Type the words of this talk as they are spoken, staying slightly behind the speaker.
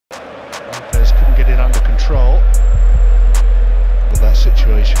control of that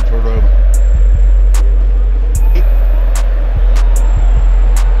situation for Roma.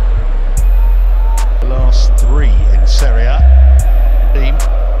 The last three in Serie A team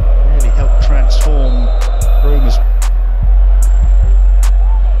really helped transform Roma's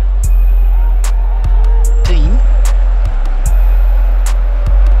team.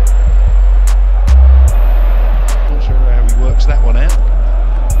 Not sure how he works that one out.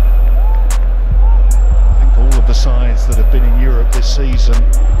 I think all of the sides that have been in Europe this season.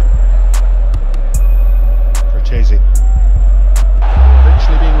 Frattesi.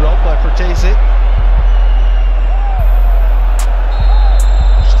 Eventually being robbed by Frattesi.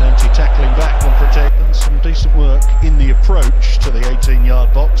 Just anti-tackling back on Frattesi. Some decent work in the approach to the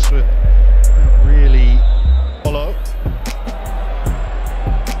 18-yard box with really follow.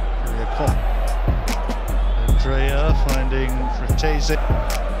 Andrea finding Frattesi.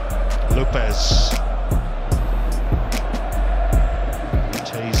 Lopez.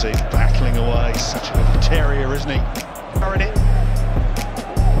 Frattesi battling away. Such a little terrier, isn't he? Carried it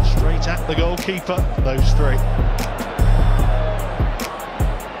straight at the goalkeeper. Those three.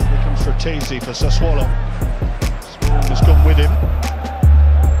 Here comes Frattesi for Sassuolo. Smalling has gone with him.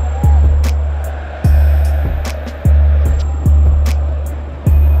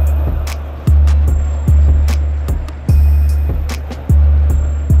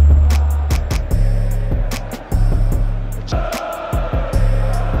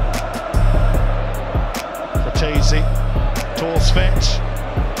 Frattesi, Torsvet.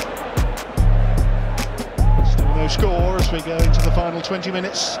 Still no score as we go into the final 20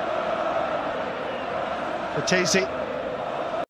 minutes. Frattesi.